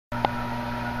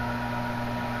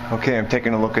Okay, I'm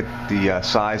taking a look at the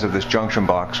size of this junction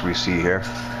box we see here.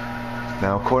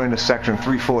 Now, according to section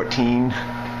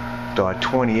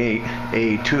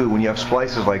 314.28A2, when you have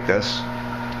splices like this,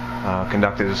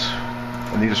 conductors,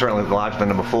 and these are certainly larger than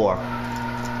number 4,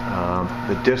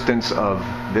 the distance of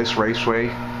this raceway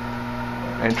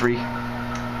entry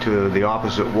to the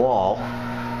opposite wall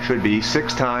should be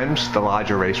 6 times the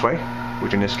larger raceway,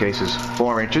 which in this case is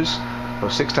 4 inches. So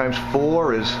 6 times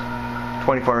 4 is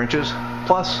 24 inches,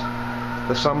 plus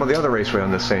the sum of the other raceway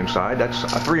on the same side. That's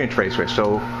a 3-inch raceway.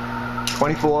 So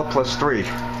 24 plus 3,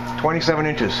 27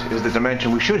 inches is the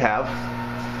dimension we should have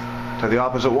to the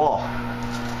opposite wall.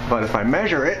 But if I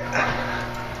measure it,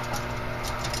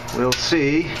 we'll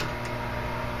see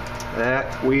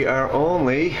that we are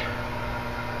only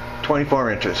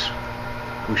 24 inches.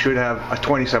 We should have a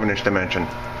 27-inch dimension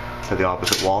to the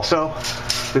opposite wall. So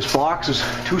this box is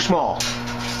too small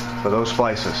for those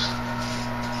splices.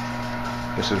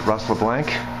 This is Russ LeBlanc,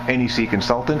 NEC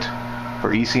consultant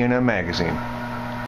for ec&M magazine.